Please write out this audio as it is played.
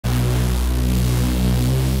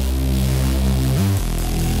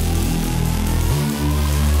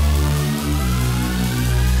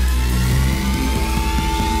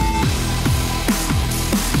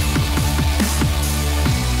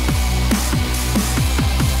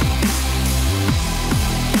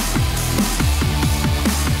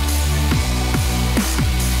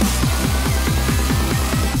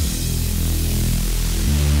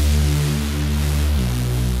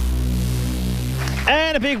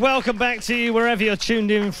And a big welcome back to you wherever you're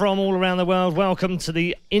tuned in from all around the world. Welcome to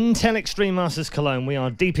the Intel Extreme Masters Cologne. We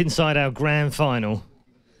are deep inside our grand final.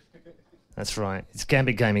 That's right, it's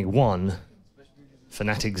Gambit Gaming 1,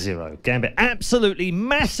 Fnatic 0. Gambit absolutely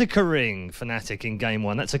massacring Fnatic in game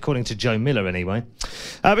 1. That's according to Joe Miller anyway.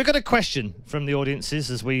 We've got a question from the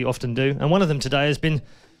audiences, as we often do, and one of them today has been,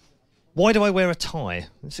 why do I wear a tie?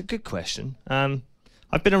 It's a good question.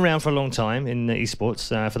 I've been around for a long time in esports.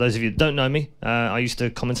 For those of you that don't know me, I used to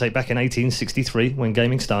commentate back in 1863 when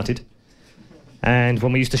gaming started. And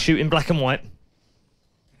when we used to shoot in black and white.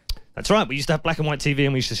 That's right, we used to have black and white TV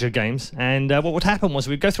and we used to show games. And what would happen was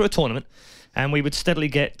we'd go through a tournament and we would steadily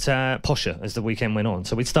get posher as the weekend went on.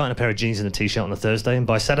 So we'd start in a pair of jeans and a t-shirt on a Thursday, and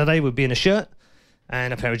by Saturday we'd be in a shirt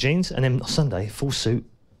and a pair of jeans, and then on Sunday, full suit,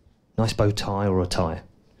 nice bow tie or a tie.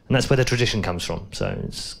 And that's where the tradition comes from. So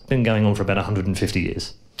it's been going on for about 150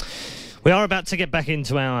 years. We are about to get back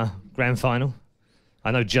into our grand final.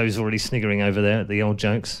 I know Joe's already sniggering over there at the old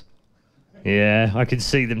jokes. Yeah, I can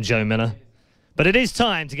see them, Joe Miller. But it is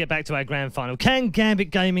time to get back to our grand final. Can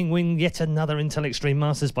Gambit Gaming win yet another Intel Extreme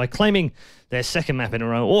Masters by claiming their second map in a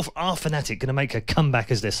row? Or are Fnatic going to make a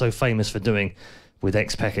comeback as they're so famous for doing, with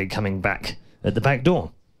X-Packet coming back at the back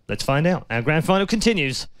door? Let's find out. Our grand final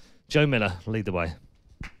continues. Joe Miller, lead the way.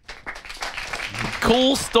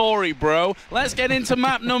 Cool story, bro. Let's get into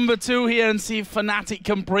map number 2 here and see if Fnatic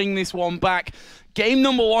can bring this one back. Game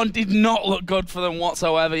number 1 did not look good for them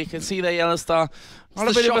whatsoever. You can see their yellow star. Got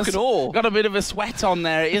a bit of a sweat on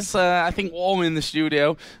there. It is, I think, warm in the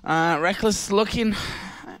studio. Reckless looking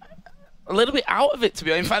a little bit out of it, to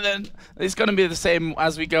be honest. In fact, it's going to be the same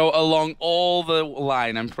as we go along all the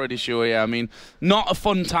line, I'm pretty sure. Yeah, I mean, not a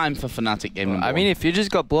fun time for Fnatic game number 1. I mean, if you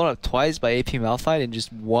just got blown up twice by AP Malphite in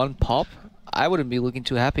just one pop, I wouldn't be looking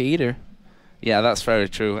too happy either. Yeah, that's very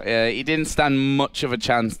true. He didn't stand much of a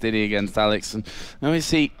chance, did he, against Alex? And now we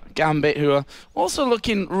see Gambit, who are also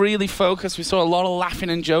looking really focused. We saw a lot of laughing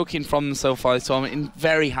and joking from them so far this tournament, in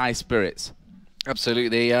very high spirits.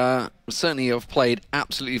 Absolutely. Certainly have played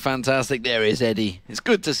absolutely fantastic. There is Eddie. It's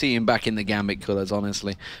good to see him back in the Gambit colours,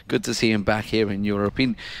 honestly. Good to see him back here in Europe.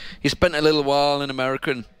 He spent a little while in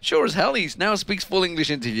America, and sure as hell he now speaks full English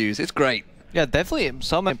interviews. It's great. Yeah, definitely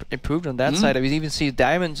some improved on that side. I mean, even see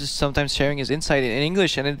Diamond just sometimes sharing his insight in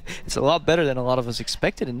English, and it's a lot better than a lot of us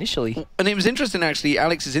expected initially. And it was interesting, actually,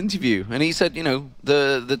 Alex's interview, and he said, you know,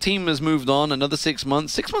 the team has moved on another 6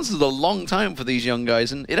 months. 6 months is a long time for these young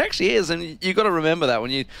guys, and it actually is, and you've got to remember that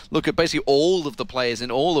when you look at basically all of the players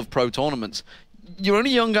in all of pro tournaments. You're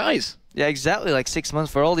only young guys. Yeah, exactly, like 6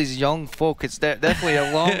 months for all these young folk. It's definitely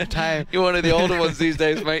a long time. You're one of the older ones these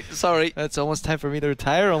days, mate. Sorry. It's almost time for me to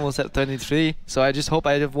retire, almost at 23. So I just hope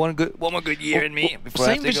I have one more good year in me before I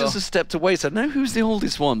have to go. St. Vicious has stepped away, so now who's the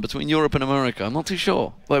oldest one between Europe and America? I'm not too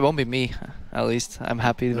sure. Well, it won't be me, at least. I'm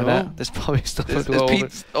happy with that. There's probably still is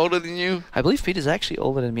Pete older than you? I believe Pete is actually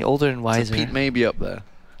older than me, older and wiser. So Pete may be up there.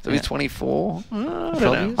 So he's 24.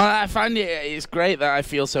 I find it's great that I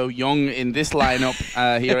feel so young in this lineup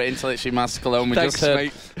here at Intel Extreme Masters Cologne. We just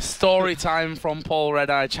heard story time from Paul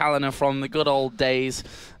Red-Eye Challoner from the good old days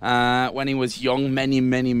when he was young, many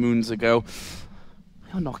moons ago.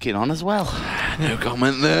 You're knocking on as well. No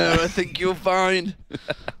comment there. I think you're fine.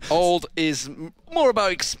 Old is more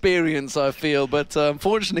about experience, I feel, but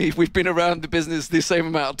unfortunately we've been around the business the same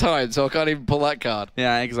amount of time, so I can't even pull that card.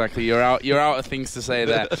 Yeah, exactly. You're out of things to say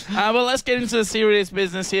there. Well, let's get into the serious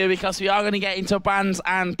business here, because we are going to get into bans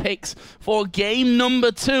and picks for game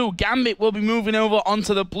number 2. Gambit will be moving over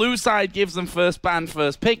onto the blue side, gives them first ban,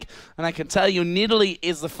 first pick, and I can tell you Nidalee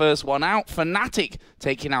is the first one out. Fnatic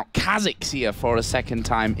taking out Kha'Zix here for a second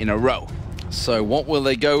time in a row. So what will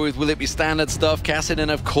they go with? Will it be standard stuff?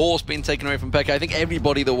 Kassadin, of course, being taken away from Peke. I think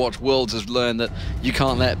everybody that watched Worlds has learned that you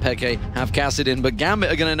can't let Peke have Kassadin, but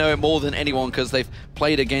Gambit are going to know it more than anyone because they've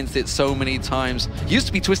played against it so many times. Used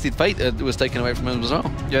to be Twisted Fate that was taken away from them as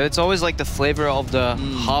well. Yeah, it's always like the flavor of the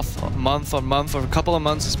month or a couple of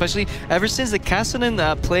months, especially ever since the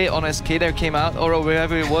Kassadin play on SK there came out, or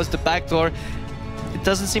wherever it was, the backdoor. It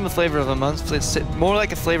doesn't seem a flavor of a month, it's more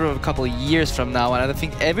like a flavor of a couple of years from now, and I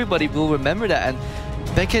think everybody will remember that. And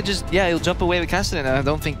Peke just, he'll jump away with Kassadin, and I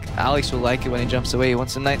don't think Alex will like it when he jumps away. He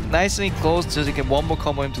wants to nicely close so he can one more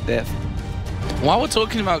combo him to death. While we're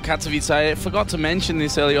talking about Katowice, I forgot to mention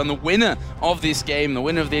this earlier on. The winner of this game, the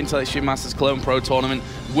winner of the Intel Extreme Masters Cologne Pro Tournament,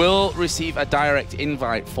 will receive a direct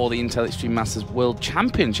invite for the Intel Extreme Masters World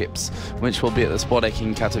Championships, which will be at the Spodek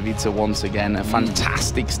in Katowice once again. A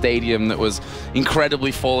fantastic stadium that was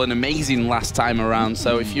incredibly full and amazing last time around.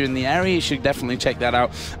 So if you're in the area, you should definitely check that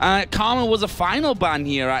out. Karma was a final ban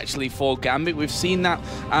here, actually, for Gambit. We've seen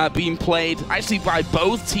that being played, actually, by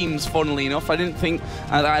both teams, funnily enough. I didn't think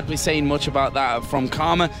that I'd be saying much about that from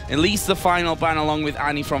Karma. At least the final ban along with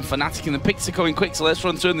Annie from Fnatic, and the picks are coming quick, so let's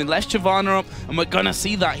run through them. They left Shyvana up, and we're gonna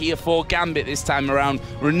see that here for Gambit this time around.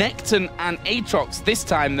 Renekton and Aatrox this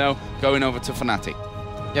time, though, going over to Fnatic.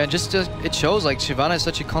 Yeah, just it shows like Shyvana is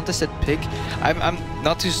such a contested pick. I'm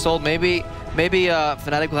not too sold. Maybe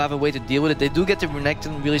Fnatic will have a way to deal with it. They do get the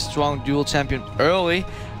Renekton really strong dual champion early,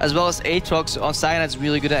 as well as Aatrox on Cyanide is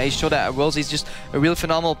really good at. He showed that at Worlds. He's just a really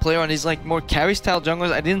phenomenal player, and he's like more carry style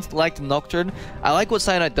junglers. I didn't like the Nocturne. I like what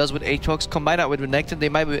Cyanide does with Aatrox. Combine that with Renekton, they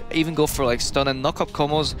might even go for like stun and knock up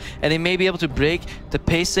combos, and they may be able to break the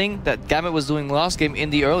pacing that Gambit was doing last game in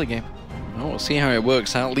the early game. Well, we'll see how it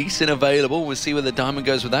works out. Lee Sin available. We'll see where the Diamond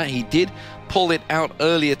goes with that. He did pull it out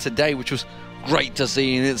earlier today, which was great to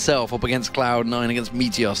see in itself, up against Cloud9, against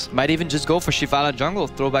Meteos. Might even just go for Shyvana jungle.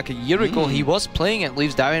 Throwback a year ago, he was playing it.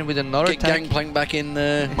 Leaves Darien with another Get Gangplank back in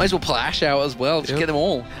there. Might as well pull Ash out as well. Just get them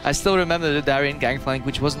all. I still remember the Darien Gangplank,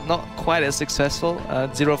 which was not quite as successful.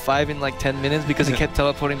 0-5 in like 10 minutes because he kept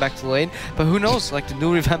teleporting back to lane. But who knows, like the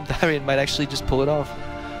new revamped Darien might actually just pull it off.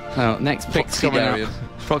 Well, next pick's coming up.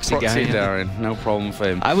 Proxy Darien, no problem for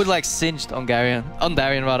him. I would like Singed on Darien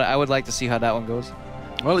rather. I would like to see how that one goes.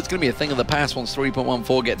 Well, it's going to be a thing of the past once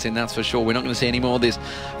 3.14 gets in, that's for sure. We're not going to see any more of this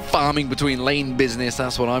farming between lane business.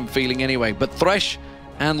 That's what I'm feeling anyway. But Thresh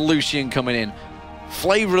and Lucian coming in.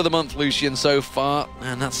 Flavor of the month, Lucian, so far.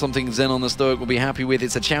 And that's something Xenon the Stoic will be happy with.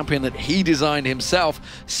 It's a champion that he designed himself.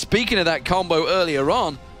 Speaking of that combo earlier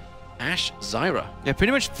on, Ashe Zyra. Yeah,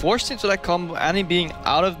 pretty much forced into that combo. Annie being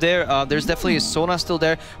out of there. There's definitely a Sona still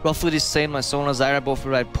there. Roughly the same as Sona, Zyra, both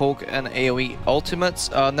with right poke and AoE ultimates.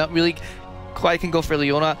 Not really quite can go for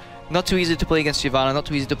Leona. Not too easy to play against Shyvana, not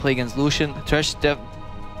too easy to play against Lucian. Thresh,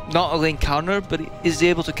 not a lane counter, but is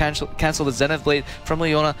able to cancel the Zenith Blade from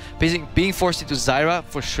Leona. Basically being forced into Zyra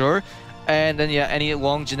for sure. And then yeah, any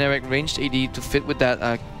long generic ranged AD to fit with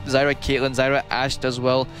that. Zyra Caitlyn, Zyra Ashe does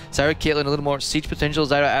well. Zyra Caitlyn a little more siege potential.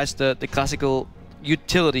 Zyra Ashe the classical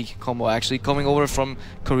utility combo actually coming over from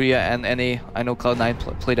Korea and NA. I know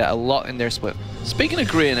Cloud9 played that a lot in their split. Speaking of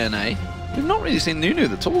Korea and NA, we've not really seen Nunu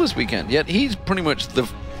at all this weekend, yet he's pretty much the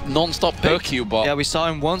non-stop Hercule bot. Yeah, we saw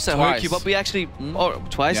him once at Hercule, but we actually, or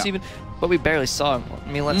twice even, but we barely saw him.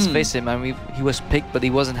 I mean, let's face it, man, he was picked, but he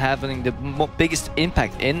wasn't having the biggest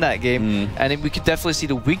impact in that game. And we could definitely see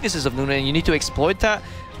the weaknesses of Nunu, and you need to exploit that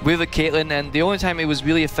with a Caitlyn. And the only time it was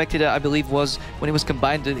really affected, I believe, was when it was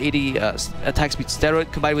combined with 80 attack speed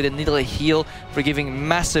steroid combined with a needle heal for giving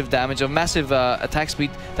massive damage or massive attack speed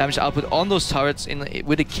damage output on those turrets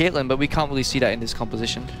with a Caitlyn, but we can't really see that in this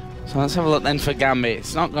composition. So let's have a look then for Gambit.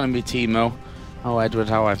 It's not going to be Teemo. Oh, Edward,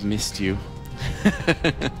 how I've missed you.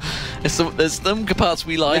 There's some parts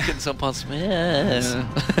we like and some parts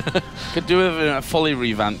Could do with a fully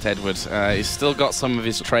revamped Edward. He's still got some of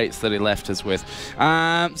his traits that he left us with.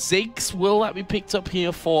 Ziggs, will that be picked up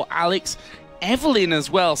here for Alex? Evelyn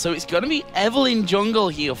as well, so it's going to be Evelyn jungle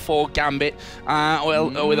here for Gambit.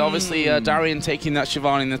 With obviously Darien taking that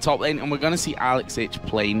Shyvana in the top lane, and we're going to see Alex H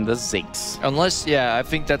playing the Ziggs. Unless, yeah, I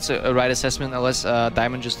think that's a right assessment, unless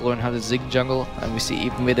Diamond just learned how to Zig jungle, and we see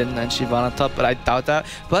even Midden and Shyvana top, but I doubt that.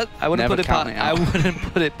 But I wouldn't put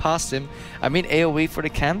it past him. I mean, AoE for the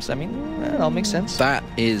camps, I mean, that all makes sense. That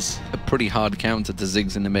is a pretty hard counter to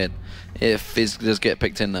Ziggs in the mid, if Fizz does get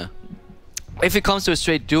picked in there. If it comes to a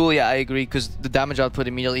straight duel, yeah, I agree, because the damage output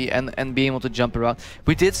immediately and being able to jump around.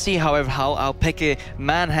 We did see, however, how Peke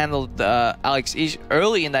manhandled Alex Ish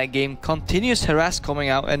early in that game. Continuous harass coming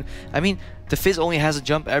out, and I mean, the Fizz only has a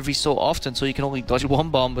jump every so often, so you can only dodge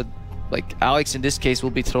one bomb, but like Alex in this case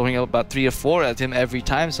will be throwing out about 3 or 4 at him every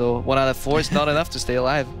time, so 1 out of 4 is not enough to stay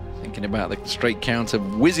alive. Thinking about the straight counter,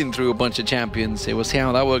 whizzing through a bunch of champions. We'll see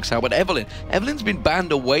how that works out. But Evelyn's been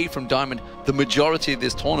banned away from Diamond the majority of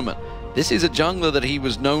this tournament. This is a jungler that he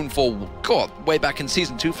was known for, God, way back in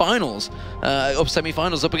Season 2 finals,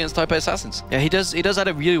 semi-finals up against Taipei Assassins. Yeah, he does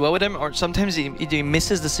that really well with him, or sometimes he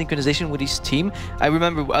misses the synchronization with his team. I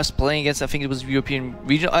remember us playing against, I think it was European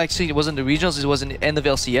Regional, actually it wasn't the Regionals, it was in the end of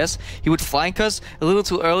LCS. He would flank us a little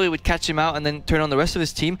too early, would catch him out and then turn on the rest of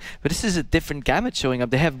his team. But this is a different Gambit showing up.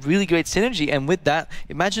 They have really great synergy, and with that,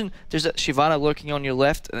 imagine there's a Shyvana lurking on your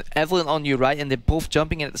left, Evelyn on your right, and they're both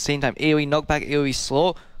jumping in at the same time. AoE knockback, AoE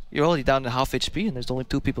slow. you're already down to half HP and there's only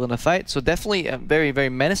 2 people in the fight. So definitely a very, very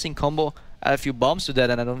menacing combo. Add a few bombs to that,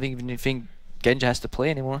 and I don't even think Genja has to play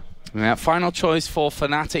anymore. Yeah, final choice for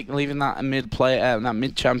Fnatic, leaving that mid player, that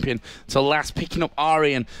mid champion to last, picking up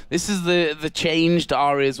Ahri, and this is the changed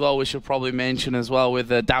Ahri as well. We should probably mention as well with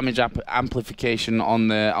the damage amplification on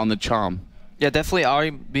the charm. Yeah, definitely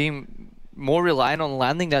Ahri being more reliant on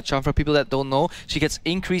landing that charm. For people that don't know, she gets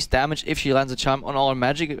increased damage if she lands a charm on all her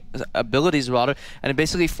magic abilities rather, and it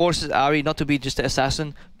basically forces Ahri not to be just an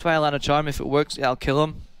assassin. Try and land a charm. If it works, yeah, I'll kill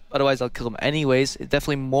him. Otherwise, I'll kill him anyways. It's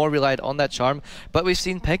definitely more relied on that charm. But we've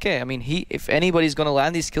seen Peke. I mean, if anybody's gonna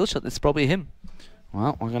land these kill shots, it's probably him.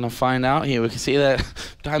 Well, we're going to find out here. We can see that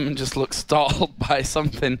Diamond just looks startled by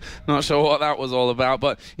something. Not sure what that was all about,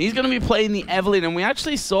 but he's going to be playing the Evelynn, and we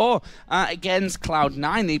actually saw against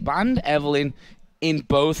Cloud9, they banned Evelynn in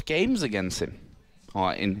both games against him.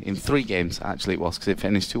 Or in 3 games, actually, it was, because it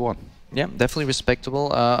finished 2-1. Yeah, definitely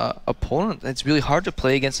respectable opponent. It's really hard to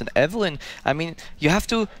play against an Evelynn. I mean, you have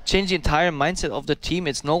to change the entire mindset of the team.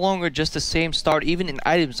 It's no longer just the same start, even in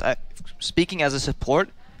items. Speaking as a support,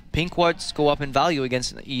 pink wards go up in value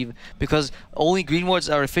against an Eve, because only green wards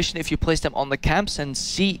are efficient if you place them on the camps and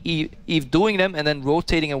see Eve doing them and then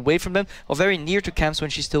rotating away from them, or very near to camps when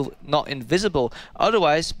she's still not invisible.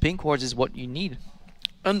 Otherwise, pink wards is what you need.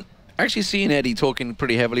 And actually seeing Eddie talking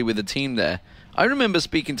pretty heavily with the team there, I remember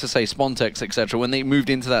speaking to, say, Spontex, etc., when they moved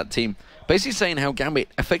into that team, basically saying how Gambit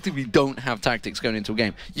effectively don't have tactics going into a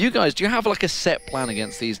game. You guys, do you have like a set plan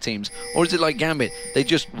against these teams? Or is it like Gambit, they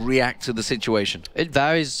just react to the situation? It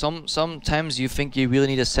varies. Sometimes you think you really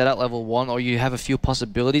need a set at level 1, or you have a few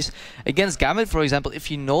possibilities. Against Gambit, for example, if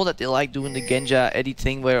you know that they like doing the Genja Eddie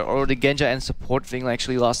thing, or the Genja and support thing, like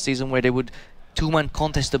actually last season, where they would 2-man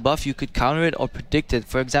contest the buff, you could counter it or predict it.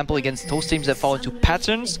 For example, against those teams that fall into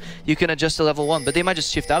patterns, you can adjust to level 1, but they might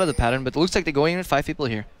just shift out of the pattern. But it looks like they're going in with 5 people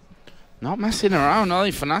here. Not messing around, are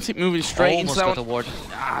they? Fnatic moving straight into that got the ward.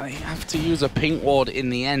 They have to use a pink ward in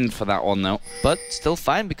the end for that one, though. But still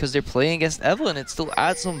fine, because they're playing against Evelynn. It still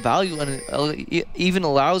adds some value, and it even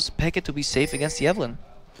allows Peke to be safe against the Evelynn.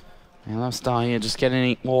 Yeah, Yellowstar here just getting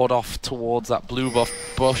a ward off towards that blue buff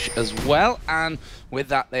bush as well, and with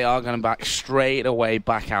that they are going to back straight away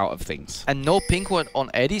back out of things. And no pink ward on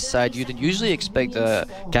Eddie's side. You'd usually expect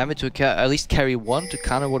Gambit to at least carry 1 to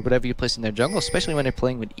counter ward whatever you place in their jungle, especially when they're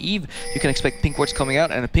playing with Eve. You can expect pink wards coming out,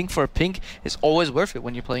 and a pink for a pink is always worth it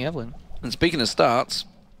when you're playing Evelynn. And speaking of starts,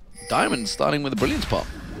 Diamond starting with a brilliance pop.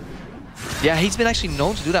 Yeah, he's been actually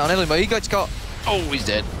known to do that on Evelynn, but he got... Oh, he's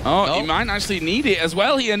dead. Oh, no. He might actually need it as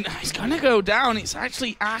well. He's going to go down. It's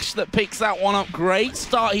actually Ash that picks that one up. Great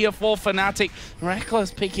start here for Fnatic.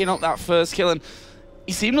 Reckless picking up that first kill, and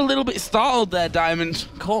he seemed a little bit startled there, Diamond.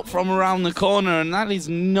 Caught from around the corner, and that is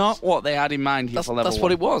not what they had in mind here for level 1. That's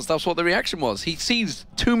what it was. That's what the reaction was. He sees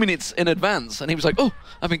 2 minutes in advance, and he was like, oh,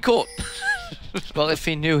 I've been caught. Well, if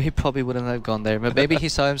he knew, he probably wouldn't have gone there. But maybe he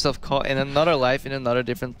saw himself caught in another life, in another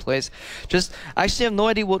different place. I actually have no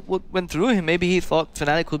idea what went through him. Maybe he thought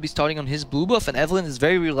Fnatic would be starting on his blue buff, and Evelynn is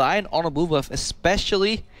very reliant on a blue buff,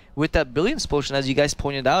 especially with that Brilliance Potion, as you guys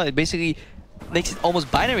pointed out. It basically makes it almost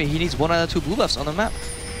binary. He needs 1 out of 2 blue buffs on the map.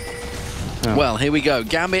 Yeah. Well, here we go.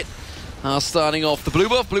 Gambit starting off the blue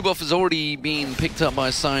buff. Blue buff has already been picked up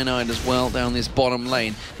by Cyanide as well down this bottom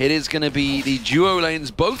lane. It is going to be the duo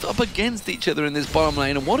lanes both up against each other in this bottom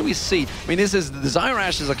lane. And what do we see? I mean, this is the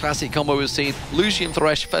Zyrash is a classic combo we've seen. Lucian,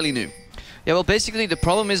 Thresh, fairly new. Yeah, well, basically, the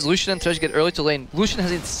problem is Lucian and Thresh get early to lane. Lucian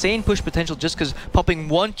has insane push potential just because popping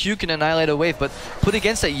 1 Q can annihilate a wave, but put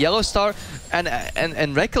against that Yellow Star and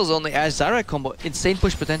Reckles on the Ash Zyra combo, insane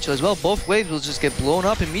push potential as well. Both waves will just get blown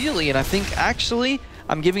up immediately, and I think actually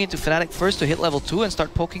I'm giving it to Fnatic first to hit level 2 and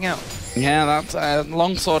start poking out. Yeah, that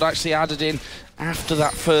Longsword actually added in after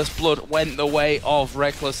that first blood went the way of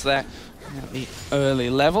Reckless there. The early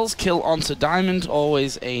levels. Kill onto Diamond,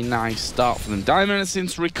 always a nice start for them. Diamond has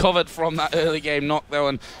since recovered from that early game knock though,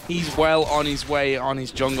 and he's well on his way on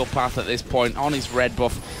his jungle path at this point, on his red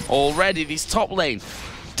buff already. This top lane,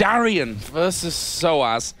 Darien versus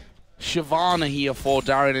Soaz. Shyvana here for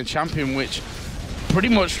Darien, a champion which pretty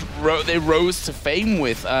much they rose to fame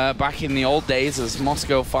with back in the old days as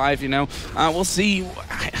Moscow 5, you know. We'll see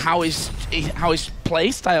how his play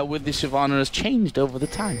style with the Shyvana has changed over the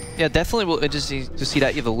time. Yeah, definitely we'll just to see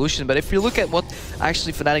that evolution. But if you look at what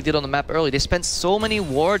actually Fnatic did on the map early, they spent so many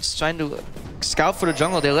wards trying to scout for the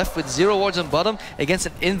jungle. They left with 0 wards on bottom against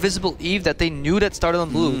an invisible Eve that they knew that started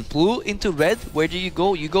on blue. Blue into red, where do you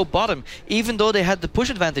go? You go bottom. Even though they had the push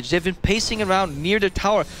advantage, they've been pacing around near the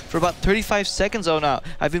tower for about 35 seconds now.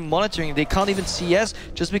 I've been monitoring. They can't even CS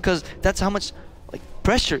just because that's how much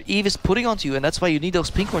pressure Eve is putting onto you, and that's why you need those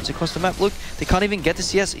pink wards across the map. Look, they can't even get the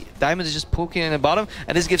CS. Diamond is just poking in the bottom,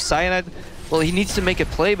 and this gives Cyanide, well, he needs to make a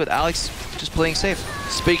play, but Alex just playing safe.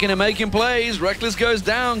 Speaking of making plays, Reckless goes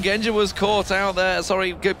down. Genja was caught out there.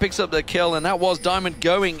 Sorry, picks up the kill, and that was Diamond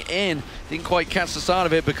going in. Didn't quite catch the start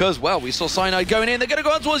of it because, well, we saw Cyanide going in. They're going to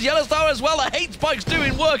go on towards Yellowstar as well. The hate spike's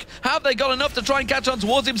doing work. Have they got enough to try and catch on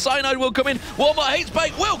towards him? Cyanide will come in. One more hate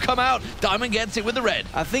spike will come out. Diamond gets it with the red.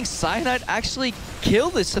 I think Cyanide actually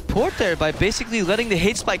killed his support there by basically letting the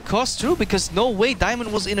hate spike cross through, because no way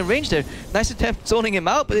Diamond was in a range there. Nice attempt zoning him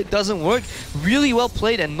out, but it doesn't work. Really well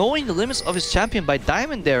played, and knowing the limits of his champion by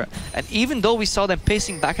Diamond there. And even though we saw them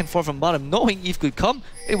pacing back and forth from bottom, knowing Eve could come,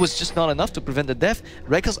 it was just not enough to prevent the death.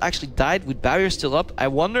 Reckless actually died with barriers still up. I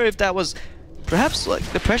wonder if that was perhaps like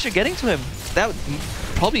the pressure getting to him. That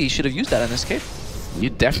probably he should have used that in this case. You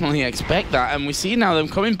definitely expect that, and we see now them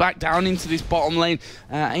coming back down into this bottom lane.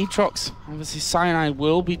 Aatrox, obviously Cyanide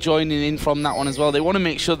will be joining in from that one as well. They want to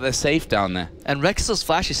make sure that they're safe down there. And Rex's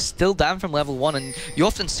flash is still down from level 1, and you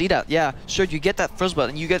often see that. Yeah, sure, you get that first blood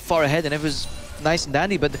and you get far ahead and everyone's nice and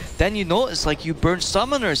dandy, but then you notice like you burn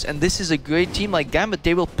summoners, and this is a great team like Gambit.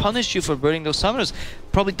 They will punish you for burning those summoners.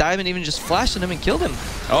 Probably Diamond even just flashed on him and killed him.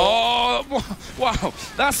 Oh, wow.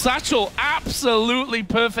 That satchel, absolutely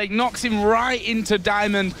perfect. Knocks him right into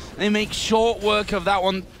Diamond. They make short work of that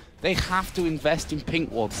one. They have to invest in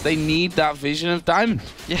pink wards. They need that vision of Diamond.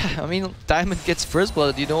 Yeah, I mean, Diamond gets first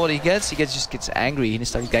blood. You know what he gets? He just gets angry and he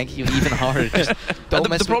starts ganking you even harder.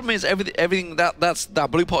 The problem is everything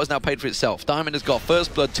that blue pot is now paid for itself. Diamond has got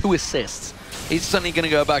first blood, 2 assists. He's suddenly going to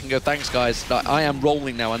go back and go, thanks guys, I am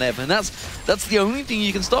rolling now on Ev. And that's the only thing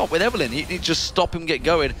you can stop with Evelynn. You just stop him get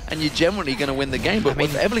going and you're generally going to win the game. But when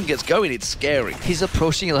Evelynn gets going, it's scary. He's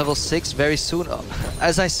approaching level 6 very soon.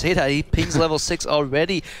 As I say that, he pings level 6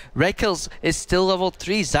 already. Reckles is still level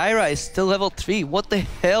 3. Zyra is still level 3. What the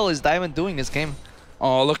hell is Diamond doing this game?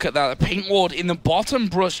 Oh, look at that. The pink ward in the bottom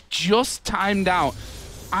brush just timed out.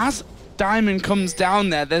 As Diamond comes down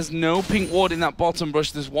there, there's no pink ward in that bottom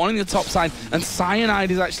brush. There's one in the top side, and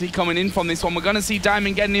Cyanide is actually coming in from this one. We're going to see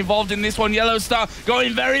Diamond getting involved in this one. Yellowstar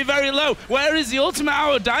going very, very low. Where is the ultimate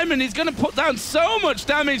hour? Diamond is going to put down so much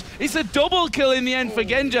damage. It's a double kill in the end for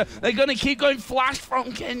Genja. They're going to keep going flash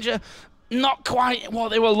from Genja. Not quite what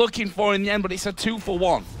they were looking for in the end, but it's a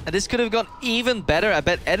 2-for-1. And this could have gone even better. I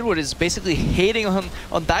bet Edward is basically hating on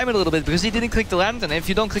Diamond a little bit because he didn't click the lantern. And if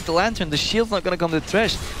you don't click the lantern, the shield's not going to come to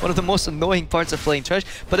Thresh. One of the most annoying parts of playing Thresh.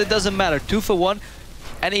 But it doesn't matter. 2-for-1.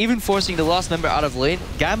 And even forcing the last member out of lane.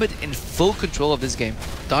 Gambit in full control of this game.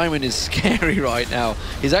 Diamond is scary right now.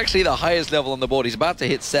 He's actually the highest level on the board. He's about to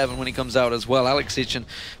hit 7 when he comes out as well. Alexic and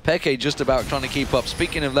Peke just about trying to keep up.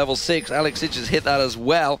 Speaking of level 6, Alexic has hit that as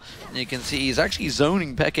well. And you can see he's actually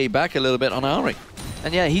zoning Peke back a little bit on Ari.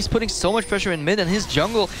 And yeah, he's putting so much pressure in mid, and his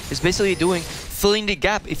jungle is basically filling the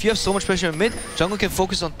gap. If you have so much pressure in mid, jungle can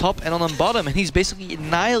focus on top and on bottom, and he's basically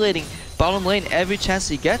annihilating bottom lane every chance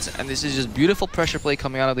he gets. And this is just beautiful pressure play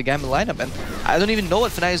coming out of the Gambit lineup. And I don't even know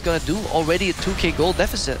what Fnatic is going to do. Already a 2k gold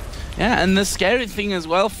deficit. Yeah, and the scary thing as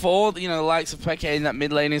well for the likes of Peke in that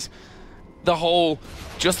mid lane is the whole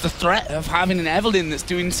just the threat of having an Evelynn that's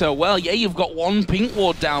doing so well. Yeah, you've got one pink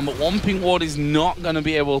ward down, but one pink ward is not going to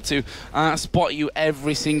be able to spot you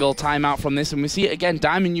every single time out from this. And we see it again,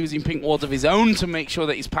 Diamond using pink wards of his own to make sure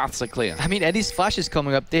that his paths are clear. I mean, Eddie's flash is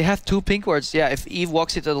coming up. They have 2 pink wards. Yeah, if Eve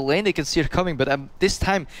walks into the lane, they can see her coming. But this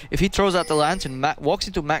time, if he throws out the lantern, walks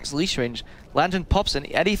into max leash range, lantern pops and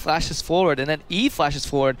Eddie flashes forward, and then Eve flashes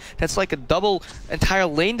forward. That's like a double entire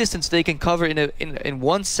lane distance they can cover in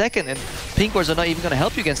 1 second, and pink wards are not even going to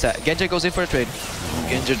help you against that. Genja goes in for a trade.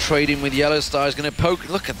 Genja trading with Yellowstar is going to poke.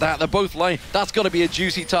 Look at that, they're both lying. That's got to be a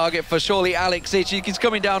juicy target for surely Alexic. He's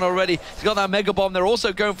coming down already. He's got that Mega Bomb. They're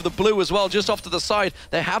also going for the blue as well, just off to the side.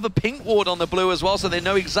 They have a pink ward on the blue as well, so they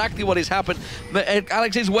know exactly what has happened.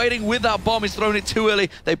 Alex is waiting with that bomb. He's thrown it too early.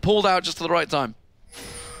 They pulled out just at the right time.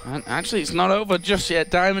 And actually, it's not over just yet.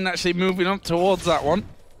 Diamond actually moving up towards that one.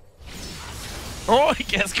 Oh, he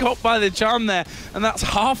gets caught by the charm there, and that's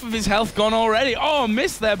half of his health gone already. Oh,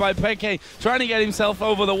 missed there by Peke, trying to get himself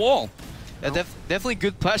over the wall. Yeah, definitely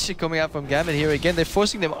good pressure coming out from Gambit here. Again, they're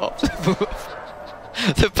forcing them up.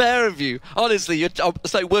 The pair of you, honestly,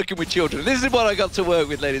 it's like working with children. This is what I got to work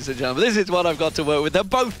with, ladies and gentlemen. This is what I've got to work with. They're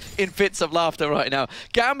both in fits of laughter right now.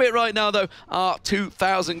 Gambit right now, though, are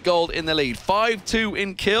 2,000 gold in the lead. 5-2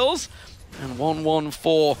 in kills and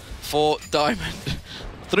 1-1-4 for Diamond.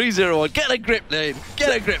 3-0-1. Get a grip, Lane.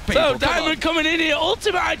 Get a grip, people. So Diamond coming in here.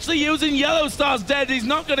 Ultimate actually using Yellow Star's dead. He's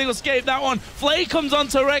not going to escape that one. Flay comes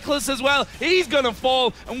onto Reckless as well. He's going to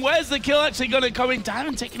fall. And where's the kill actually going to come in?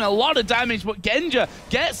 Diamond taking a lot of damage, but Genja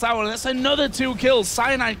gets that one. That's another 2 kills.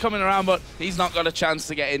 Cyanide coming around, but he's not got a chance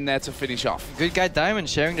to get in there to finish off. Good guy Diamond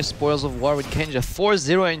sharing the spoils of war with Genja.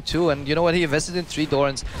 4-0-2, and you know what? He invested in 3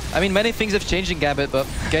 Dorans. I mean, many things have changed in Gambit, but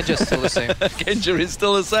Genja's still the same. Genja is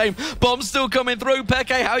still the same. Bomb's still coming through.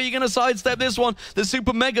 Peke, how are you going to sidestep this one? The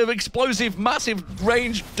super mega explosive massive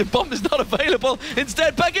range. The bomb is not available.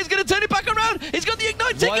 Instead, Peke's going to turn it back around. He's got the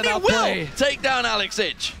ignite ticket. He will take down Alex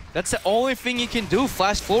Ich. That's the only thing he can do,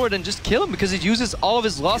 flash forward and just kill him, because he uses all of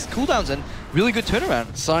his lost cooldowns and really good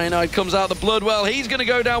turnaround. Cyanide comes out the blood well. He's going to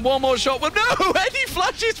go down one more shot. Well, no! Eddie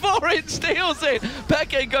flashes for it, steals it.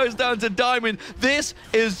 Peke goes down to Diamond. This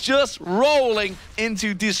is just rolling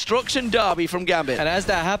into Destruction Derby from Gambit. And as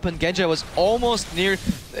that happened, Genja was almost near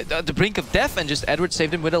the brink of death, and just Edward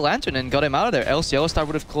saved him with a lantern and got him out of there. Else Yellowstar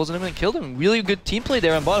would have closed on him and killed him. Really good team play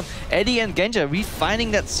there on bottom. Eddie and Genja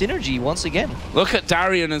refining that synergy once again. Look at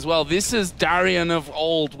Darian as well. This is Darian of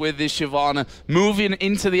old with this Shyvana, moving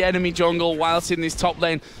into the enemy jungle whilst in this top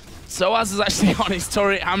lane. Soaz is actually on his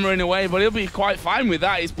turret hammering away, but he'll be quite fine with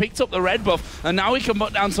that. He's picked up the red buff, and now he can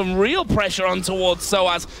put down some real pressure on towards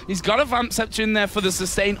Soaz. He's got a Vamp Scepter in there for the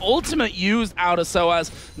sustain. Ultimate used out of Soaz.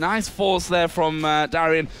 Nice force there from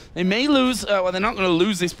Darian. They may lose, well, they're not going to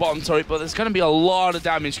lose this bottom turret, but there's going to be a lot of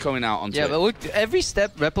damage coming out onto it. Yeah, but look, every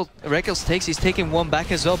step Reckles takes, he's taking one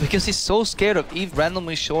back as well, because he's so scared of Eve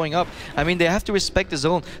randomly showing up. I mean, they have to respect the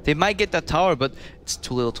zone. They might get that tower, but it's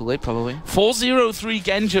too little too late, probably. 4-0-3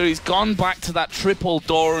 Genja. He's gone back to that triple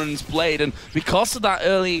Doran's blade, and because of that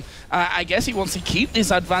early, I guess he wants to keep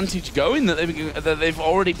this advantage going that they've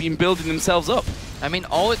already been building themselves up. I mean,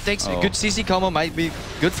 all it takes, a good CC combo might be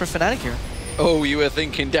good for Fnatic here. Oh, you were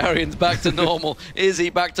thinking Darian's back to normal. Is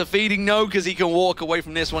he back to feeding? No, because he can walk away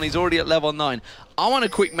from this one. He's already at level 9. I want a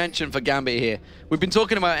quick mention for Gambit here. We've been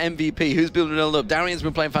talking about MVP, who's building it up. Darian's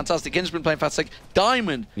been playing fantastic. Genja's been playing fantastic.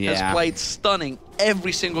 Diamond has played stunning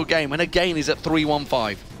every single game, and again, he's at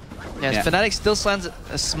 3-1-5. Yes, Fnatic still stands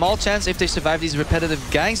a small chance if they survive these repetitive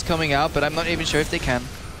ganks coming out, but I'm not even sure if they can.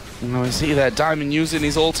 No, we see there Diamond using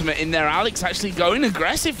his ultimate in there. Alex actually going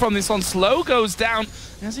aggressive from this one. Slow goes down.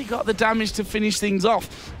 Has he got the damage to finish things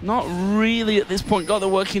off? Not really at this point. Got the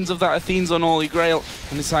workings of that Athene's Unholy Grail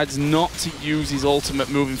and decides not to use his ultimate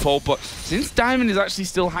moving forward. But since Diamond is actually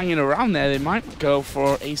still hanging around there, they might go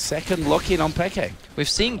for a second lock in on Peke. We've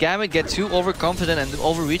seen Gambit get too overconfident and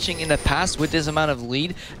overreaching in the past with this amount of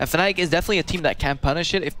lead. And Fnatic is definitely a team that can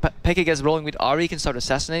punish it. If Peke gets rolling with Ahri, he can start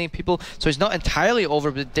assassinating people. So he's not entirely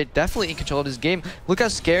over, but they're definitely in control of this game. Look how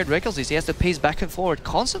scared Reckles is. He has to pace back and forward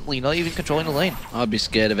constantly, not even controlling the lane. I'd be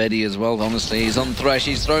scared of Eddie as well, honestly. He's on Thresh.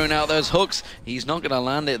 He's throwing out those hooks. He's not going to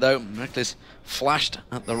land it, though. Reckless flashed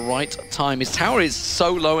at the right time. His tower is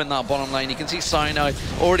so low in that bottom lane. You can see Cyanide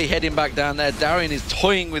already heading back down there. Darian is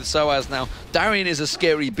toying with Soaz now. Darian is a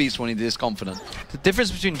scary beast when he's this confident. The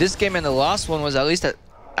difference between this game and the last one was at least that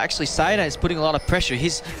actually Cyanide is putting a lot of pressure.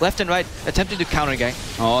 He's left and right attempting to counter gang.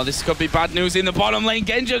 Oh, this could be bad news in the bottom lane.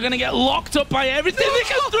 Genja going to get locked up by everything they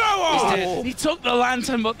can throw. Oh, he took the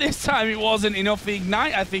lantern, but this time it wasn't enough. The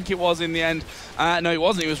ignite, I think it was in the end. No, it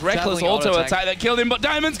wasn't. It was Reckless auto attack that killed him, but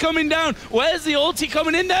Diamond's coming down. Where's the ulti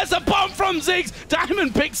coming in? There's a bomb from Ziggs.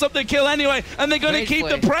 Diamond picks up the kill anyway, and they're going to keep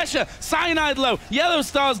the pressure. Cyanide low. Yellow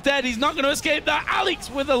Star's dead. He's not going to escape that. Alex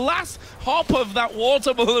with the last hop of that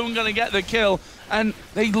water balloon going to get the kill. And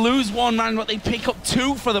they lose one man, but they pick up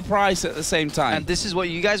 2 for the price at the same time. And this is what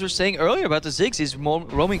you guys were saying earlier about the Ziggs. He's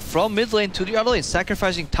roaming from mid lane to the other lane,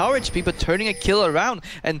 sacrificing tower HP, but turning a kill around.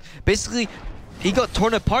 And basically, he got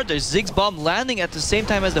torn apart. There's Ziggs bomb landing at the same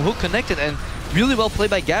time as the hook connected, and really well played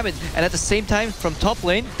by Gambit. And at the same time, from top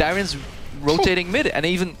lane, Darian's rotating mid, and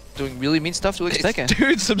even doing really mean stuff to Peke.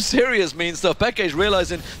 Dude, some serious mean stuff. Peke's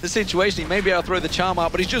realizing the situation. He may be able to throw the charm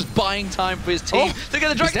out, but he's just buying time for his team. They're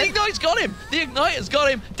going to drag. The Ignite's got him. The Ignite has got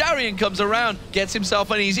him. Darian comes around, gets himself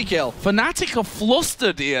an easy kill. Fnatic are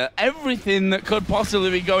flustered here. Everything that could possibly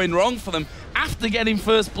be going wrong for them after getting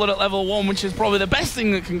first blood at level 1, which is probably the best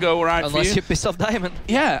thing that can go right for you. Unless you piss off Diamond.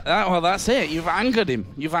 Yeah, well, that's it. You've angered him.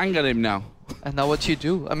 You've angered him now. And now what do you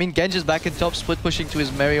do? I mean, Genja's back in top, split pushing to his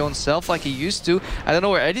very own self like he used to. I don't know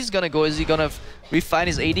where Eddie's gonna go. Is he gonna refine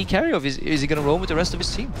his AD carry, or is he gonna roam with the rest of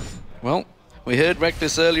his team? Well, we heard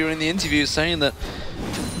Reckless earlier in the interview saying that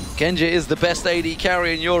Genja is the best AD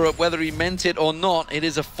carry in Europe, whether he meant it or not. It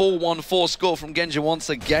is a 4-1-4 score from Genja once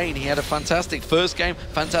again. He had a fantastic first game,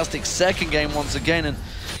 fantastic second game once again, and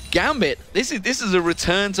Gambit, this is a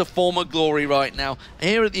return to former glory right now.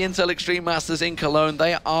 Here at the Intel Extreme Masters in Cologne,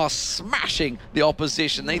 they are smashing the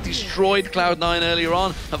opposition. They destroyed Cloud9 earlier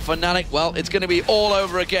on, and Fnatic, well, it's going to be all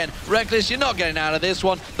over again. Reckless, you're not getting out of this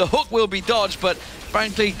one. The hook will be dodged, but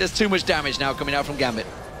frankly, there's too much damage now coming out from Gambit.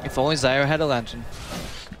 If only Zyro had a lantern.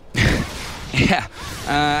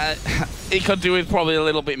 Yeah, he could do with probably a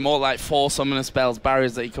little bit more like 4 summoner spells,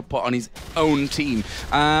 barriers that he could put on his own team.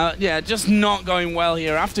 Yeah, just not going well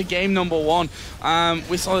here. After game number 1,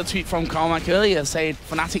 we saw the tweet from Carmack earlier saying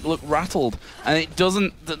Fnatic look rattled, and it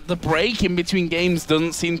doesn't, the break in between games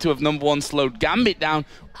doesn't seem to have, number 1, slowed Gambit down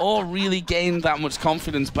or really gained that much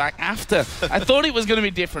confidence back after. I thought it was going to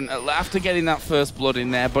be different after getting that first blood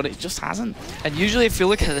in there, but it just hasn't. And usually if you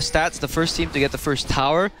look at the stats, the first team to get the first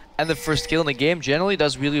tower and the first kill in the game generally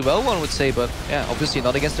does really well, one would say, but yeah, obviously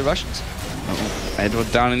not against the Russians.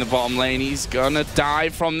 Edward down in the bottom lane, he's gonna die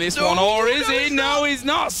from this one, or is he? No, he's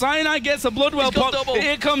not. Cyanide gets a Bloodwell pop.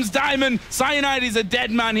 Here comes Diamond. Cyanide is a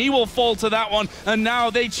dead man. He will fall to that one, and now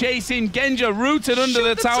they chase in Genja, rooted under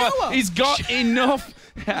the tower. He's got enough.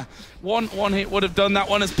 Yeah, one hit would have done that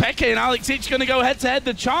one, as Peke and Alex Itch going to go head-to-head.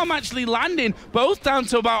 The charm actually landing, both down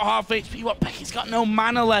to about half HP. What, Peke's got no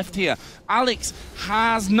mana left here. Alex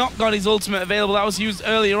has not got his ultimate available. That was used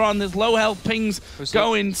earlier on. There's low health pings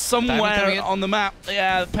going somewhere on the map.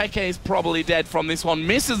 Yeah, Peke is probably dead from this one.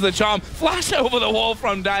 Misses the charm. Flash over the wall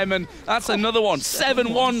from Diamond. That's another one.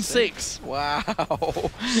 7-1-6. Wow.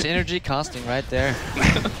 Synergy casting right there.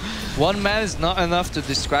 One man is not enough to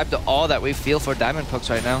describe the awe that we feel for Diamond Pucks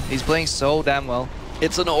right now. He's playing so damn well.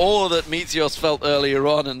 It's an awe that Meteos felt earlier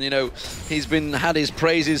on, and you know, he's had his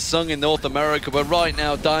praises sung in North America, but right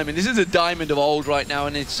now, Diamond, this is a Diamond of old right now,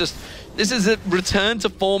 and it's just, this is a return to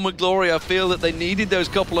former glory. I feel that they needed those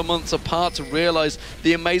couple of months apart to realize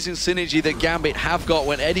the amazing synergy that Gambit have got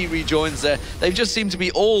when Eddie rejoins there. They just seem to be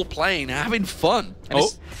all playing, having fun. Oh,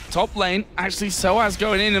 top lane, actually Soaz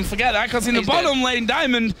going in, and forget that, because in the bottom lane,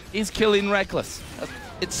 Diamond is killing Reckless.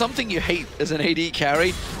 It's something you hate as an AD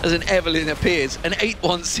carry, as an Evelyn appears. An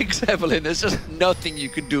 8-1-6 Evelyn, there's just nothing you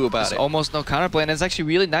can do about it. Almost no counterplay, and it's actually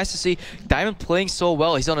really nice to see Diamond playing so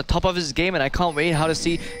well. He's on the top of his game, and I can't wait how to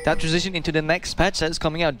see that transition into the next patch that is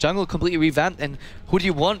coming out. Jungle completely revamped, and who do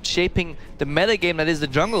you want shaping the meta game that is the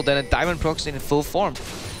jungle than a Diamond Proxy in full form?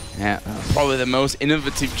 Yeah, probably the most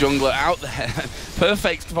innovative jungler out there.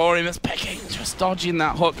 Perfect for him as Peke just dodging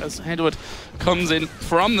that hook as Edward comes in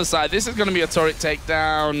from the side. This is going to be a turret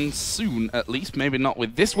takedown soon, at least. Maybe not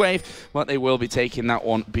with this wave, but they will be taking that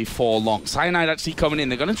one before long. Cyanide actually coming in.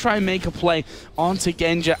 They're going to try and make a play onto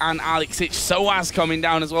Genja and Alex Itch. Soaz coming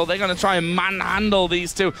down as well. They're going to try and manhandle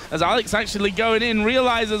these two as Alex actually going in,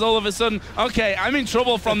 realizes all of a sudden, okay, I'm in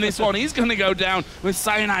trouble from this one. He's going to go down with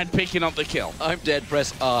Cyanide picking up the kill. I'm dead,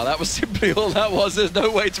 press R. That was simply all that was. There's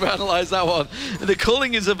no way to analyze that one. The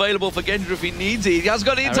culling is available for Genja if he needs it. He has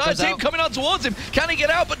got the entire team coming on towards him. Can he get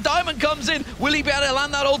out? But Diamond comes in. Will he be able to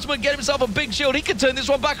land that ultimate, get himself a big shield? He can turn this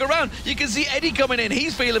one back around. You can see Eddie coming in.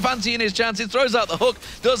 He's feeling fancy in his chances. Throws out the hook.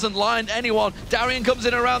 Doesn't line anyone. Darian comes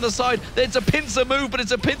in around the side. It's a pincer move, but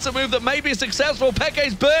it's a pincer move that may be successful.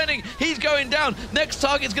 Peke's burning. He's going down. Next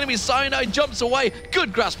target's going to be Cyanide. Jumps away.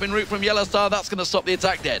 Good grasping route from Yellowstar. That's going to stop the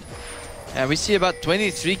attack dead. And we see about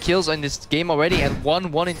 23 kills in this game already, and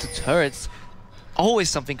 1-1 into turrets. Always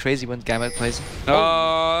something crazy when Gambit plays.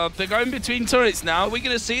 They're going between turrets now. Are we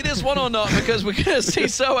going to see this one or not? Because we're going to see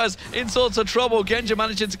Soaz in sorts of trouble. Genja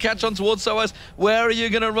managing to catch on towards Soaz. Where are you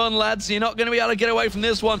going to run, lads? You're not going to be able to get away from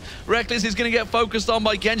this one. Reckless is going to get focused on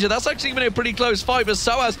by Genja. That's actually been a pretty close fight, but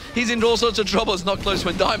Soaz, he's in all sorts of trouble. It's not close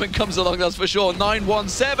when Diamond comes along, that's for sure.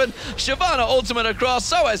 9-1-7. Shyvana ultimate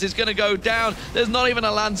across. Soaz is going to go down. There's not even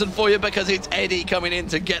a lantern for you because it's Eddie coming in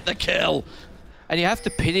to get the kill. And you have to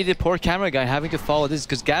pity the poor camera guy having to follow this,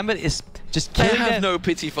 because Gambit is just killing them. I have no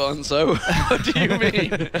pity for Hanzo. What do you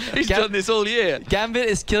mean? He's done this all year. Gambit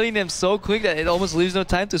is killing them so quick that it almost leaves no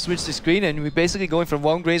time to switch the screen, and we're basically going from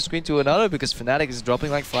one grey screen to another because Fnatic is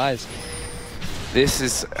dropping like flies. This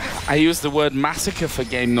is, I used the word massacre for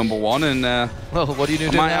game number 1, and well, what do you do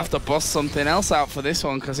I might have to bust something else out for this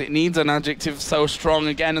one because it needs an adjective so strong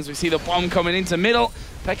again as we see the bomb coming into middle.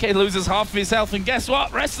 Peke loses half of his health, and guess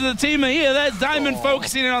what? Rest of the team are here. There's Diamond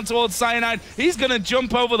focusing in on towards Cyanide. He's going to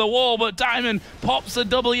jump over the wall, but Diamond pops a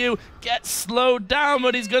W, gets slowed down,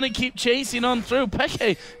 but he's going to keep chasing on through.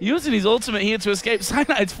 Peke using his ultimate here to escape.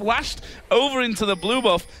 Cyanide's flashed over into the blue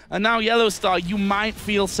buff, and now Yellowstar, you might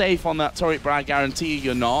feel safe on that turret, but I guarantee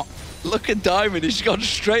you're not. Look at Diamond, he's gone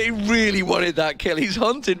straight, he really wanted that kill. He's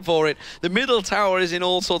hunting for it. The middle tower is in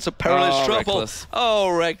all sorts of perilous trouble. Reckless. Oh,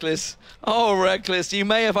 Reckless. Oh, Reckless. You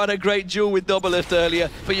may have had a great duel with Doublelift earlier,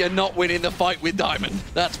 but you're not winning the fight with Diamond.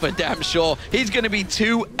 That's for damn sure. He's going to be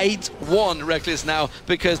 2-8-1 Reckless now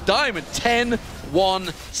because Diamond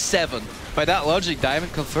 10-1-7. By that logic,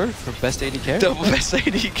 Diamond confirmed for best AD carry. Double best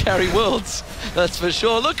AD carry worlds, that's for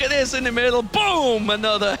sure. Look at this in the middle, boom!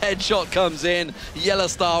 Another headshot comes in.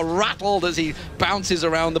 Yellowstar rattled as he bounces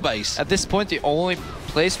around the base. At this point, the only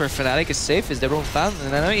place where Fnatic is safe is their own fountain,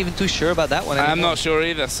 and I'm not even too sure about that one anymore. I'm not sure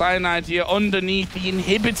either. Cyanide here underneath the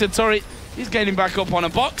inhibitor turret. He's getting back up on a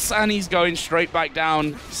box, and he's going straight back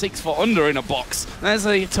down 6 foot under in a box. There's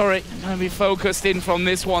the turret going to be focused in from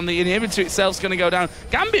this one. The inhibitor itself's going to go down.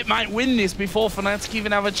 Gambit might win this before Fnatic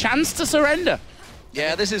even have a chance to surrender.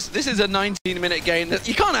 Yeah, this is a 19-minute game.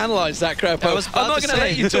 You can't analyze that, Crepo. I'm not going to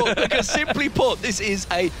let you talk because simply put, this is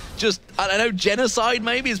a I don't know, genocide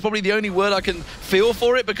maybe is probably the only word I can feel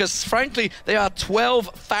for it because frankly, they are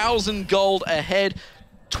 12,000 gold ahead.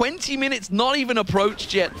 20 minutes not even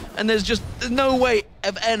approached yet, and there's no way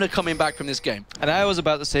of ever coming back from this game. And I was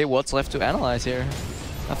about to say, what's left to analyze here?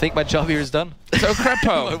 I think my job here is done. So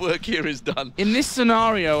Crepo, my work here is done. In this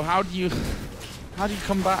scenario, how do you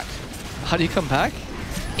come back? How do you come back?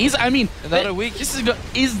 Another week.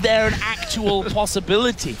 Is there an actual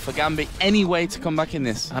possibility for Gambit any way to come back in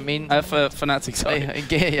this? I mean, for Fnatic, sorry.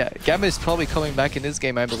 Yeah, Gambit is probably coming back in this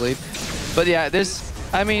game, I believe. But yeah,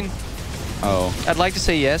 I'd like to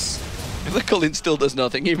say yes. The culling still does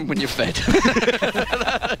nothing, even when you're fed.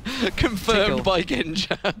 Confirmed by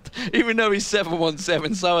Genjat. Even though he's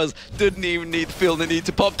 7-1-7, Sowers didn't even feel the need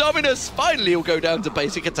to pop Dominus. Finally, he'll go down to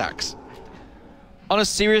basic attacks. On a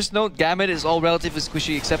serious note, Gambit is all relatively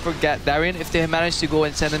squishy except for Darien. If they manage to go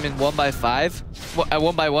and send him in 1x5,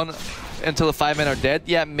 1 by 1 until the 5 men are dead,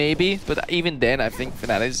 yeah, maybe. But even then, I think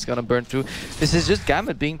Fnatic is going to burn through. This is just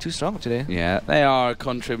Gambit being too strong today. Yeah, they are a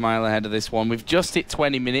country mile ahead of this one. We've just hit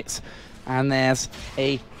 20 minutes, and there's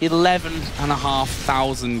a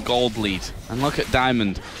 11,500 gold lead. And look at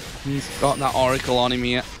Diamond. He's got that Oracle on him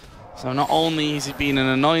here. So not only is he being an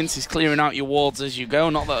annoyance, he's clearing out your wards as you go.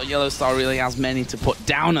 Not that Yellowstar really has many to put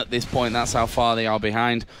down at this point. That's how far they are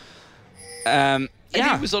behind. And he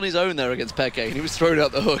was on his own there against Peke, and he was thrown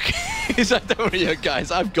out the hook. He's like, don't worry, guys,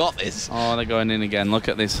 I've got this. Oh, they're going in again. Look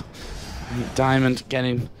at this. Diamond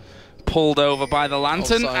getting pulled over by the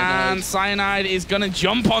Lantern, and Cyanide is going to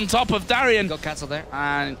jump on top of Darien. Got cancelled there.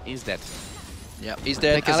 And he's dead. Yep, he's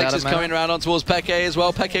dead. Alex is coming around on towards Peke as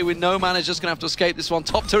well. Peke with no mana is just going to have to escape this one.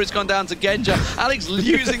 Top turret's gone down to Genja. Alex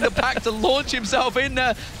using the pack to launch himself in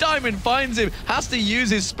there. Diamond finds him, has to use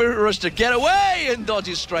his Spirit Rush to get away and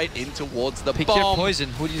dodges straight in towards the bomb. Pick your poison.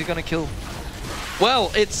 Who are you going to kill?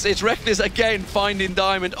 Well, it's Reckless again finding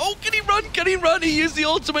Diamond. Oh, can he run? Can he run? He used the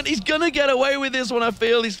ultimate. He's going to get away with this one, I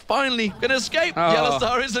feel. He's finally going to escape. Oh.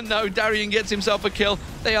 Yellowstar isn't. No, Darien gets himself a kill.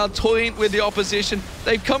 They are toying with the opposition.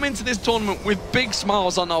 They've come into this tournament with big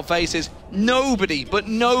smiles on our faces. Nobody, but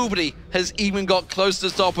nobody has even got close to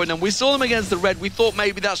stopping them. We saw them against the Red. We thought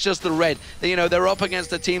maybe that's just the Red. They're up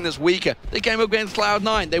against a team that's weaker. They came up against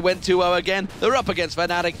Cloud9. They went 2-0 again. They're up against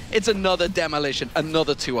Fnatic. It's another demolition,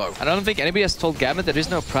 another 2-0. I don't think anybody has told Gambit there is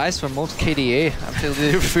no prize for most KDA until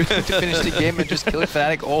they refuse to finish the game and just kill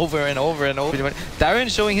Fnatic over and over and over. Darien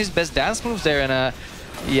showing his best dance moves there, and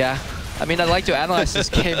yeah. I mean, I'd like to analyze this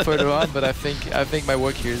game further on, but I think my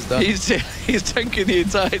work here is done. He's tanking the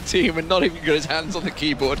entire team and not even got his hands on the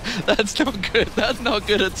keyboard. That's not good. That's not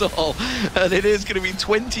good at all. And it is going to be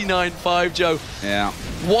 29-5, Joe. Yeah.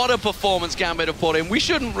 What a performance Gambit have put in. We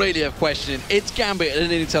shouldn't really have questioned. It's Gambit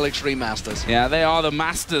and Intel Extreme Masters. Yeah, they are the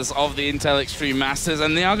masters of the Intel Extreme Masters,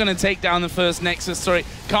 and they are going to take down the first Nexus. Sorry,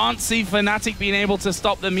 can't see Fnatic being able to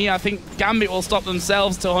stop them here. I think Gambit will stop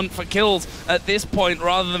themselves to hunt for kills at this point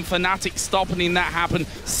rather than Fnatic stopping that happen.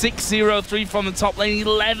 6-0-3 from the top lane,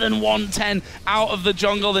 11-1-10 out of the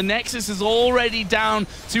jungle. The Nexus is already down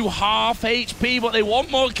to half HP, but they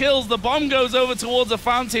want more kills. The bomb goes over towards the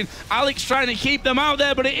fountain. Alex trying to keep them out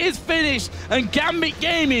there, but it is finished, and Gambit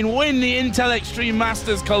Gaming win the Intel Extreme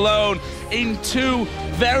Masters Cologne in 2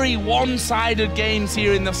 very one-sided games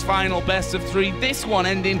here in this final best of 3. This one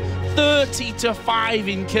ending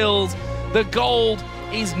 30-5 in kills. The gold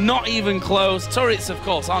is not even close. Turrets, of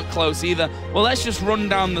course, aren't close either. Well, let's just run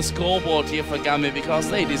down the scoreboard here for Gambit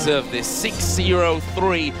because they deserve this.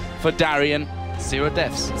 6-0-3 for Darien. 0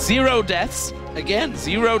 deaths. 0 deaths. Again,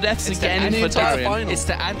 0 deaths again for Darien. It's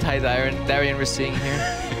the anti-Darien we're seeing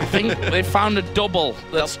here. I think they found a double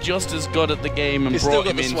that's just as good at the game and brought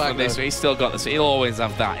him in for this. He's still got this. He'll always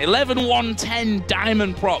have that. 11-1-10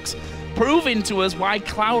 Diamond procs. proving to us why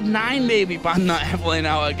Cloud9 maybe banned that Evelyn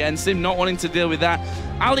out against him, not wanting to deal with that.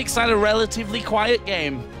 Alex had a relatively quiet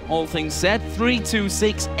game, all things said.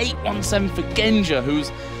 3-2-6, 8-1-7 for Genja,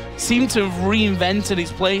 who's seemed to have reinvented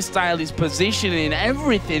his playstyle, his positioning,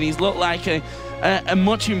 everything. He's looked like a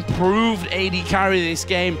much improved AD carry this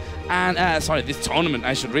game, and sorry, this tournament,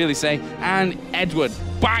 I should really say. And Edward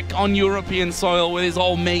back on European soil with his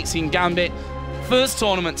old mates in Gambit. First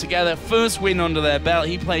tournament together, first win under their belt.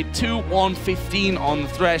 He played 2-1-15 on the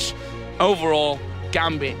Thresh. Overall,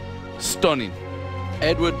 Gambit, stunning.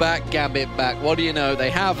 Edward back, Gambit back. What do you know? They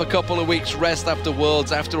have a couple of weeks rest after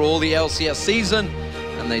Worlds, after all the LCS season,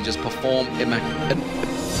 and they just perform immaculate.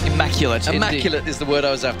 Immaculate is the word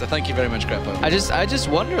I was after. Thank you very much, Greppo. I just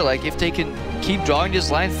wonder, like, if they can keep drawing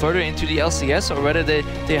this line further into the LCS, or whether they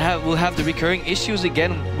will have the recurring issues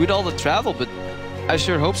again with all the travel. But I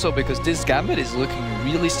sure hope so, because this Gambit is looking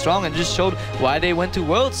really strong and just showed why they went to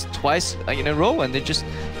Worlds twice in a row, and they're just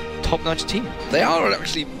top-notch team. They are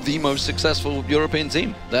actually the most successful European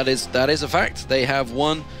team. That is a fact. They have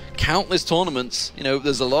won countless tournaments. You know,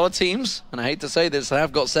 there's a lot of teams, and I hate to say this,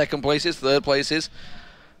 have got second places, third places.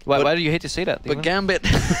 Why do you hate to say that? But Gambit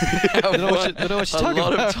have won a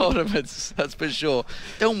lot of tournaments, that's for sure.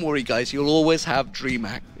 Don't worry, guys, you'll always have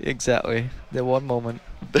DreamHack. Exactly. The one moment.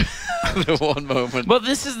 The one moment. But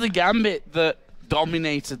this is the Gambit that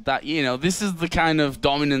dominated that, you know, this is the kind of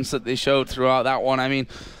dominance that they showed throughout that one. I mean,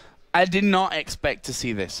 I did not expect to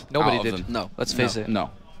see this. Nobody did. No. Let's face it. No.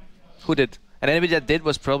 Who did? And anybody that did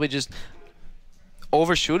was probably just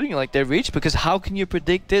overshooting like their reach, because how can you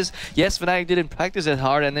predict this? Yes, Fnatic didn't practice it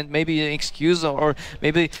hard, and then maybe an excuse, or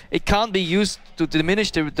maybe it can't be used to diminish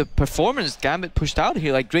the performance Gambit pushed out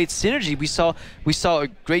here. Like, great synergy. We saw a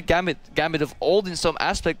great Gambit of old in some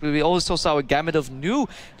aspect, but we also saw a Gambit of new.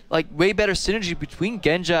 Like, way better synergy between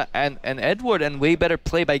Genja and Edward, and way better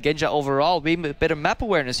play by Genja overall, way better map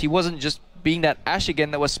awareness. He wasn't just being that Ashe again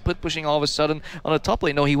that was split pushing all of a sudden on the top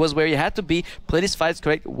lane. No, he was where he had to be, played his fights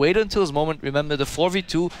correct, waited until his moment. Remember the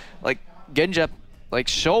 4v2, like, Genja, like,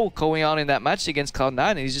 show going on in that match against Cloud9,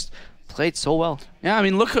 and he just played so well. Yeah, I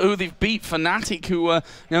mean, look at who they've beat. Fnatic, who were,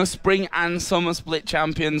 you know, spring and summer split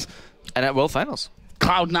champions. And at World Finals.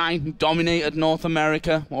 Cloud9, who dominated North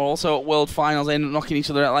America, or also at World Finals, they ended up knocking each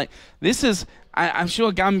other out. Like, this is, I'm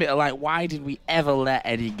sure Gambit are like, why did we ever let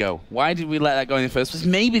Eddie go? Why did we let that go in the first place?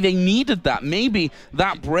 Maybe they needed that. Maybe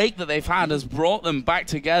that break that they've had has brought them back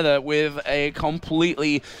together with a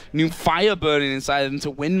completely new fire burning inside them to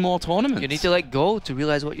win more tournaments. You need to let go to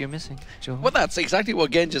realize what you're missing, Joe. Well, that's exactly what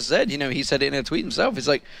Gen just said. You know, he said it in a tweet himself. It's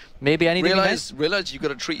like, maybe I need to realize you've got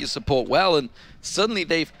to treat your support well, and suddenly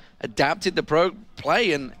they've adapted the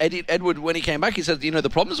play. And Edward, when he came back, he said, you know, the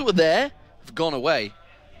problems that were there have gone away.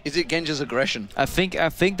 Is it Genja's aggression? I think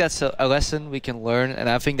that's a lesson we can learn, and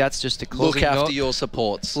I think that's just the closing note. Look after your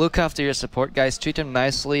supports. Look after your support, guys. Treat them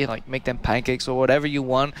nicely, like make them pancakes or whatever you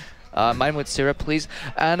want. Mine with syrup, please.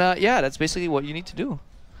 And yeah, that's basically what you need to do.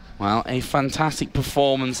 Well, a fantastic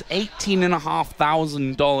performance.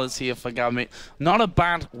 $18,500 here for Gambit. Not a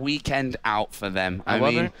bad weekend out for them. I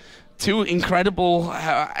mean, two incredible,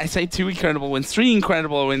 I say two incredible wins, three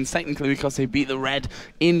incredible wins, technically, because they beat the Red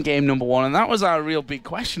in game number one. And that was our real big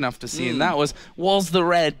question after seeing that was the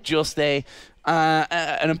Red just an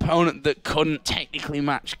opponent that couldn't technically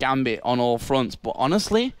match Gambit on all fronts? But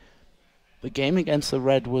honestly, the game against the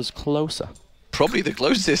Red was closer. Probably the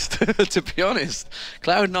closest, to be honest.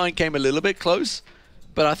 Cloud9 came a little bit close,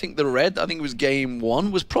 but I think the Red, I think it was game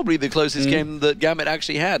one, was probably the closest game that Gambit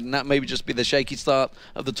actually had, and that maybe just be the shaky start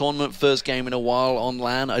of the tournament, first game in a while on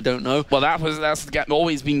LAN, I don't know. Well, that's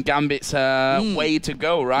always been Gambit's way to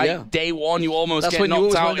go, right? Yeah. Day one, you almost get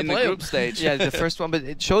knocked out in the group stage. Yeah, the first one, but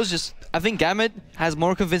it shows just, I think Gambit has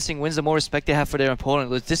more convincing wins the more respect they have for their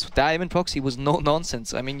opponent. This Diamond proxy was no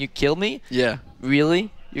nonsense. I mean, you kill me? Yeah.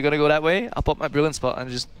 Really? You're going to go that way? I'll put my brilliant spot and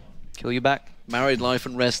just kill you back. Married life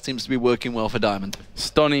and rest seems to be working well for Diamond.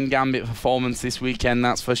 Stunning Gambit performance this weekend,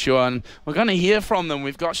 that's for sure. And we're going to hear from them.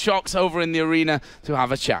 We've got Shox over in the arena to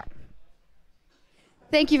have a chat.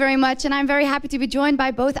 Thank you very much. And I'm very happy to be joined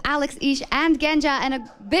by both Alex, Ish, and Genja. And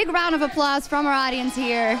a big round of applause from our audience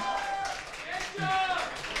here.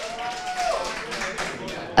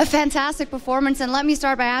 A fantastic performance, and let me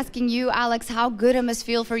start by asking you, Alex, how good it must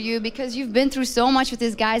feel for you, because you've been through so much with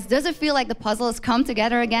these guys. Does it feel like the puzzle has come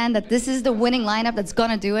together again, that this is the winning lineup that's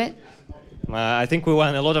gonna do it? I think we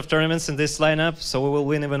won a lot of tournaments in this lineup, so we will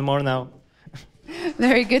win even more now.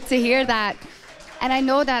 Very good to hear that. And I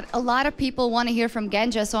know that a lot of people want to hear from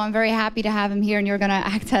Genja, so I'm very happy to have him here, and you're gonna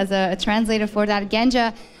act as a translator for that.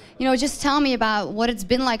 Genja, you know, just tell me about what it's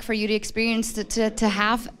been like for you to experience to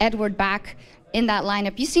have Edward back in that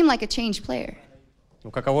lineup. You seem like a changed player.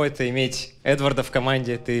 Ну, каково это иметь Эдварда в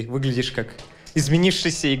команде? Ты выглядишь как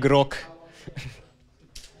изменившийся игрок.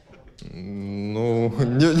 Ну,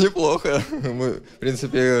 неплохо. Мы, в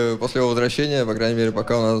принципе, после его возвращения, по крайней мере,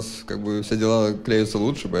 пока у нас как бы все дела клеются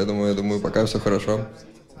лучше, поэтому я думаю, пока все хорошо.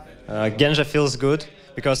 Genja feels good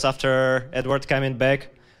because after Edward coming back,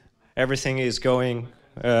 everything is going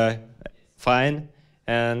fine,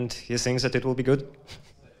 and he thinks that it will be good.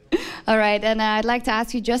 All right, and I'd like to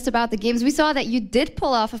ask you just about the games. We saw that you did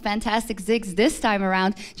pull off a fantastic Ziggs this time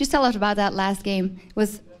around. Just tell us about that last game. It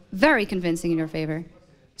was very convincing in your favor.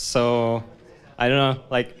 So, I don't know,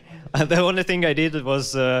 like, the only thing I did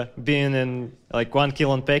was being in, like, 1 kill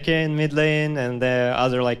on Peke in mid lane, and the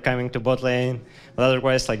other, like, coming to bot lane. But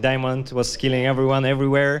otherwise, like, Diamond was killing everyone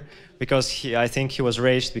everywhere, because I think he was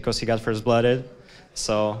raged because he got first blooded.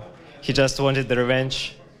 So, he just wanted the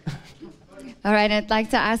revenge. All right, I'd like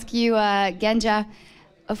to ask you, Genja,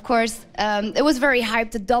 of course, it was very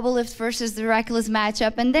hyped, the double lift versus the Reckless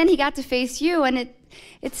matchup, and then he got to face you, and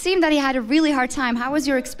it seemed that he had a really hard time. How was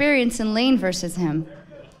your experience in lane versus him?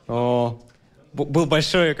 Был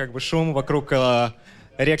большой как бы шум вокруг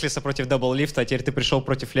Реклиса против дабллифта, а теперь ты пришел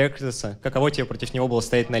против Реклиса. Каково тебе против него было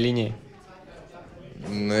стоять на линии?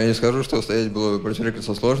 Ну, я не скажу, что стоять было против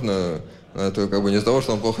Реклиса сложно. Это как бы не из-за того,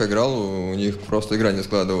 что он плохо играл, у них просто игра не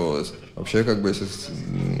складывалась. Вообще, как бы, если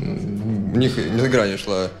у них игра не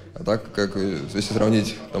шла, а так, как если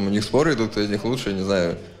сравнить, там у них споры идут, из них лучше, не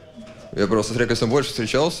знаю. Я просто с Реклисом больше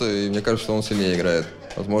встречался, и мне кажется, что он сильнее играет.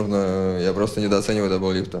 Возможно, я просто недооцениваю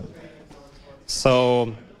дабллифта.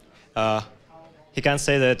 So, he can't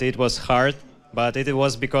say that it was hard, but it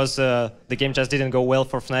was because the game just didn't go well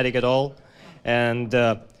for Fnatic at all. And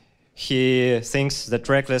he thinks that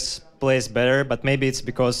Reckless plays better, but maybe it's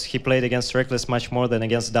because he played against Reckless much more than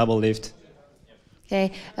against doublelift.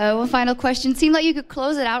 Okay, one final question. It seemed like you could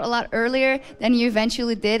close it out a lot earlier than you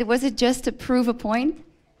eventually did. Was it just to prove a point?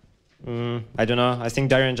 I don't know. I think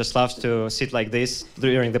Darian just loves to sit like this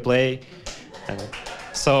during the play. And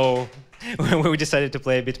so we decided to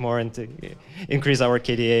play a bit more and to increase our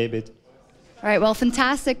KDA a bit. All right, well,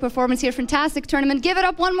 fantastic performance here, fantastic tournament. Give it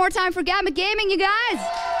up one more time for Gambit Gaming, you guys.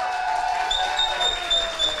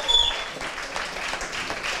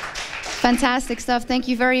 Fantastic stuff. Thank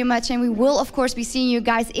you very much. And we will, of course, be seeing you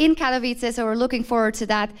guys in Katowice, so we're looking forward to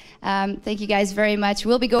that. Thank you guys very much.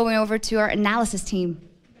 We'll be going over to our analysis team.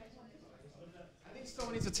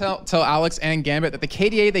 I need to tell Alex and Gambit that the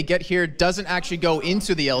KDA they get here doesn't actually go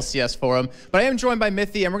into the LCS for them. But I am joined by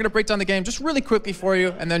Mithy, and we're going to break down the game just really quickly for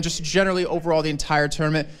you, and then just generally overall the entire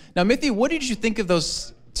tournament. Now, Mithy, what did you think of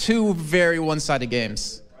those two very one-sided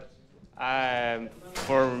games?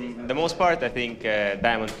 For the most part, I think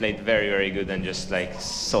Diamond played very, very good and just like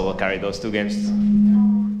solo carried those two games.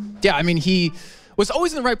 Yeah, I mean, he was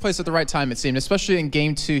always in the right place at the right time, it seemed. Especially in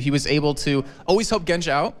game 2, he was able to always help Genja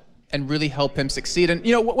out and really help him succeed. And,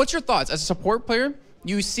 you know, what's your thoughts? As a support player,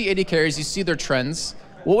 you see AD carries, you see their trends.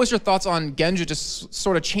 What was your thoughts on Genja just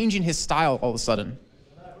sort of changing his style all of a sudden?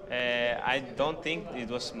 I don't think it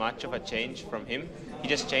was much of a change from him. He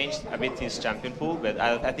just changed a bit his champion pool, but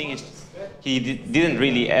I think he didn't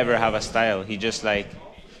really ever have a style. He just like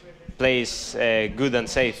plays good and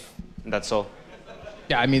safe, and that's all.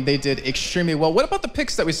 Yeah, I mean, they did extremely well. What about the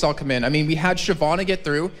picks that we saw come in? I mean, we had Shyvana get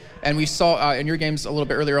through, and we saw in your games a little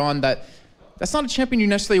bit earlier on that that's not a champion you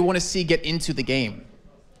necessarily want to see get into the game.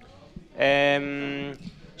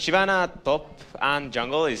 Shyvana top and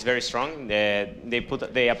jungle is very strong.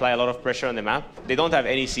 They apply a lot of pressure on the map. They don't have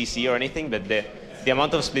any CC or anything, but the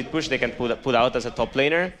amount of split push they can put out as a top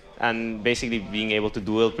laner and basically being able to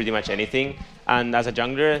duel pretty much anything. And as a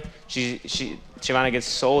jungler, Shyvana gets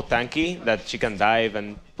so tanky that she can dive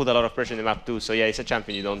and put a lot of pressure in the map too. So yeah, it's a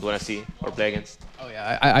champion you don't want to see or play against. Oh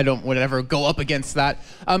yeah, I don't want to ever go up against that.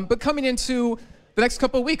 But coming into the next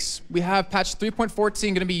couple of weeks, we have patch 3.14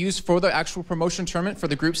 going to be used for the actual promotion tournament for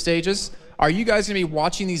the group stages. Are you guys going to be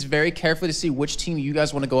watching these very carefully to see which team you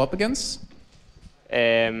guys want to go up against?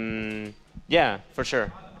 Yeah, for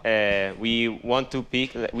sure. We want to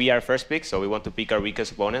pick, we are first pick, so we want to pick our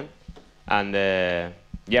weakest opponent. And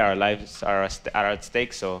yeah, our lives are at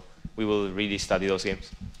stake, so we will really study those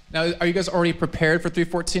games. Now, are you guys already prepared for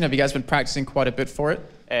 3.14? Have you guys been practicing quite a bit for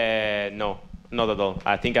it? No, not at all.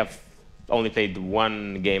 I think I've only played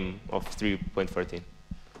one game of 3.14.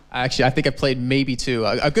 Actually, I think I played maybe two.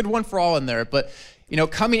 A good one for all in there. But, you know,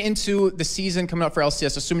 coming into the season, coming up for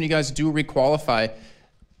LCS, assuming you guys do re-qualify,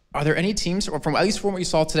 are there any teams, or from at least from what you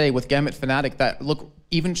saw today with Gambit Fnatic, that look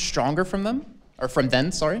even stronger from them? Or from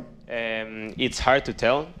then, sorry? It's hard to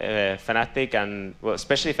tell. Fnatic, and well,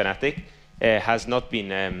 especially Fnatic, has not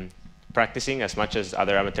been practicing as much as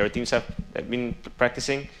other amateur teams have been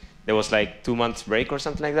practicing. There was like 2 months break or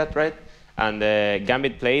something like that, right? And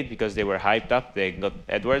Gambit played because they were hyped up. They got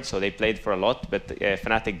Edward, so they played for a lot, but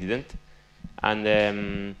Fnatic didn't.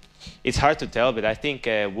 And it's hard to tell, but I think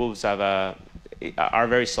Wolves are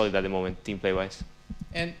very solid at the moment, team play-wise.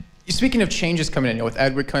 And speaking of changes coming in, with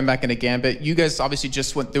Edward coming back into Gambit, you guys obviously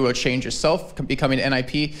just went through a change yourself, becoming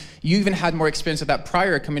NIP. You even had more experience with that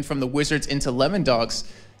prior, coming from the Wizards into Lemon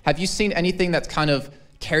Dogs. Have you seen anything that's kind of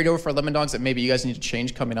carried over for Lemon Dogs that maybe you guys need to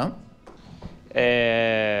change coming up?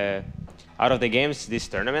 Out of the games this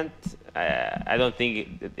tournament, I don't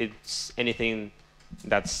think it's anything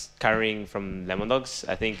that's carrying from Lemon Dogs.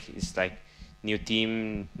 I think it's like new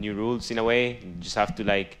team, new rules in a way. You just have to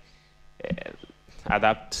like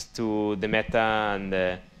adapt to the meta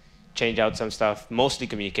and change out some stuff. Mostly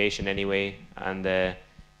communication anyway, and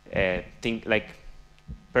think like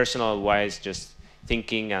personal wise, just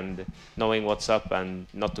thinking and knowing what's up and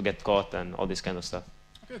not to get caught and all this kind of stuff.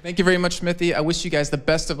 Thank you very much, Smithy. I wish you guys the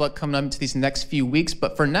best of luck coming up into these next few weeks.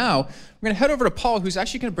 But for now, we're going to head over to Paul, who's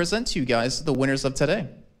actually going to present to you guys the winners of today.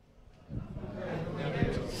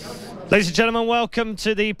 Ladies and gentlemen, welcome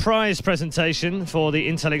to the prize presentation for the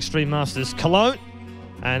Intel Extreme Masters Cologne.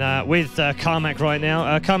 And with Carmack right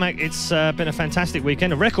now. Carmack, it's been a fantastic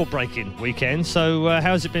weekend, a record-breaking weekend. So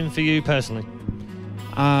how has it been for you personally?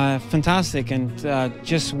 Fantastic. And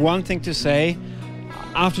just one thing to say.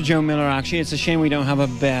 After Joe Miller, actually, it's a shame we don't have a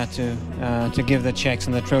bear to give the checks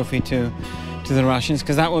and the trophy to the Russians,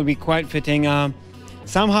 because that would be quite fitting.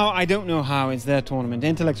 Somehow, I don't know how, it's their tournament.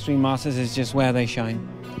 Intel Extreme Masters is just where they shine.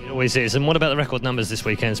 It always is. And what about the record numbers this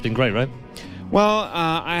weekend? It's been great, right? Well,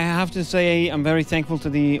 I have to say I'm very thankful to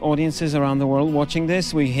the audiences around the world watching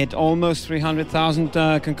this. We hit almost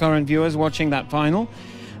 300,000 concurrent viewers watching that final.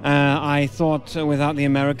 I thought without the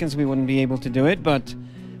Americans we wouldn't be able to do it, but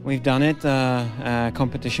we've done it.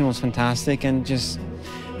 Competition was fantastic and just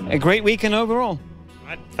a great weekend overall.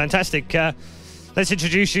 Right, fantastic. Let's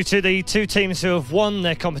introduce you to the two teams who have won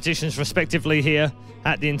their competitions respectively here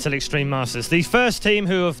at the Intel Extreme Masters. The first team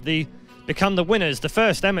who have become the winners, the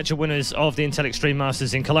first amateur winners of the Intel Extreme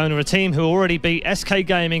Masters in Cologne, are a team who already beat SK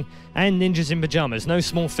Gaming and Ninjas in Pyjamas. No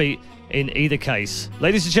small feat in either case.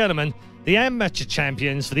 Ladies and gentlemen, the amateur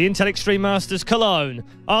champions for the Intel Extreme Masters Cologne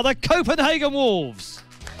are the Copenhagen Wolves.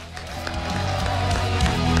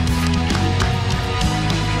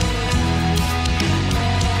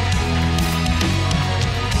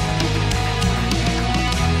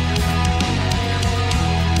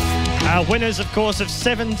 Our winners, of course, of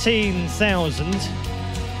 17,000.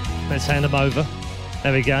 Let's hand them over.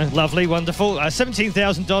 There we go. Lovely, wonderful.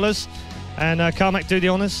 $17,000. And Carmack, do the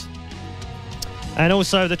honours. And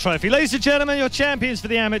also the trophy. Ladies and gentlemen, your champions for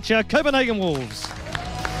the amateur, Copenhagen Wolves.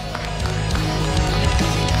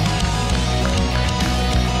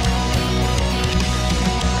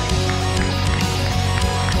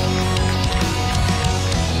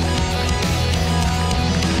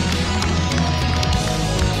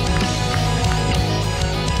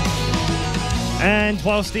 And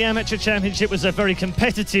whilst the Amateur Championship was a very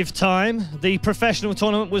competitive time, the professional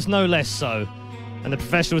tournament was no less so. And the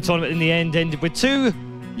professional tournament in the end ended with two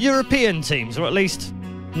European teams, or at least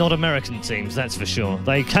not American teams, that's for sure.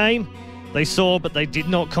 They came, they saw, but they did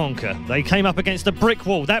not conquer. They came up against a brick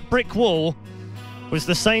wall. That brick wall was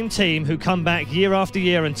the same team who come back year after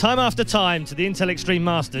year and time after time to the Intel Extreme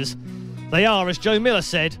Masters. They are, as Joe Miller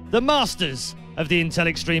said, the masters of the Intel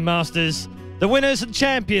Extreme Masters. The winners and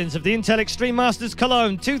champions of the Intel Extreme Masters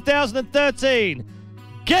Cologne 2013,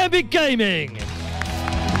 Gambit Gaming.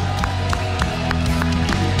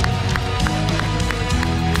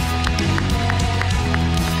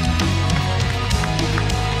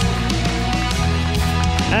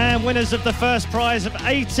 And winners of the first prize of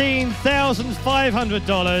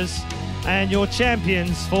 $18,500, and your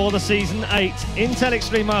champions for the Season 8 Intel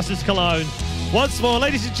Extreme Masters Cologne. Once more,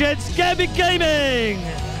 ladies and gents, Gambit Gaming!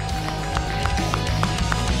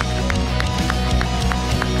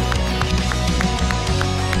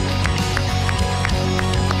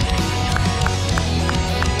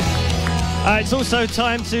 It's also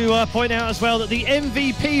time to point out as well that the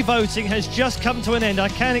MVP voting has just come to an end. I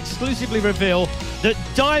can exclusively reveal that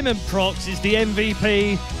Diamond Prox is the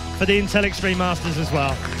MVP for the Intel Extreme Masters as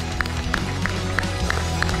well.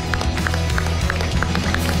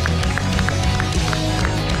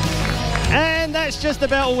 And that's just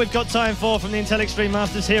about all we've got time for from the Intel Extreme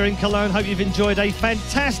Masters here in Cologne. Hope you've enjoyed a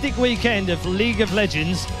fantastic weekend of League of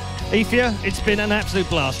Legends. Ifya, it's been an absolute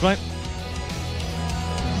blast, right?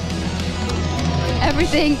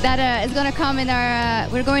 everything that is going to come in our...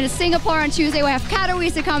 we're going to Singapore on Tuesday. We have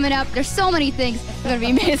Katowice coming up. There's so many things that are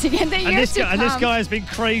going to be amazing in the years to come. And this guy has been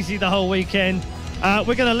crazy the whole weekend.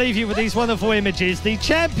 We're going to leave you with these wonderful images. The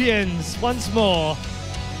champions, once more,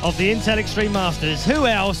 of the Intel Extreme Masters. Who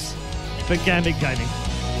else but Gambit Gaming?